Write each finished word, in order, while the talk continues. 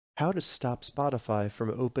How to stop Spotify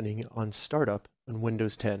from opening on startup on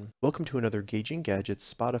Windows 10. Welcome to another Gauging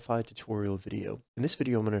Gadgets Spotify tutorial video. In this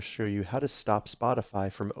video, I'm going to show you how to stop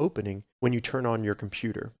Spotify from opening when you turn on your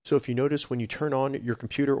computer. So if you notice when you turn on your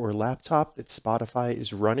computer or laptop that Spotify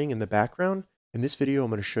is running in the background, in this video,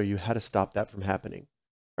 I'm going to show you how to stop that from happening.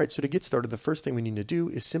 All right, so to get started, the first thing we need to do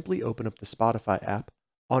is simply open up the Spotify app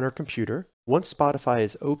on our computer. Once Spotify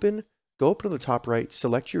is open, go up to the top right,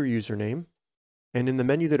 select your username, and in the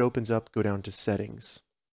menu that opens up, go down to Settings.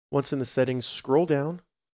 Once in the settings, scroll down,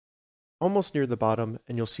 almost near the bottom,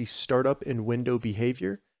 and you'll see Startup and Window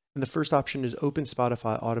Behavior. And the first option is Open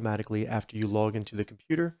Spotify automatically after you log into the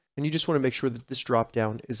computer. And you just want to make sure that this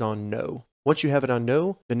dropdown is on No. Once you have it on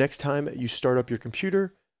No, the next time you start up your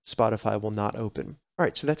computer, Spotify will not open. All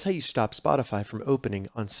right, so that's how you stop Spotify from opening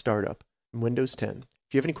on startup in Windows 10.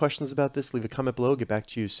 If you have any questions about this, leave a comment below. I'll get back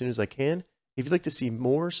to you as soon as I can. If you'd like to see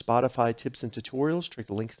more Spotify tips and tutorials, check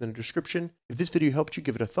the links in the description. If this video helped you,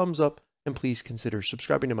 give it a thumbs up, and please consider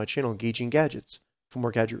subscribing to my channel, Gauging Gadgets, for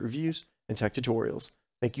more gadget reviews and tech tutorials.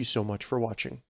 Thank you so much for watching.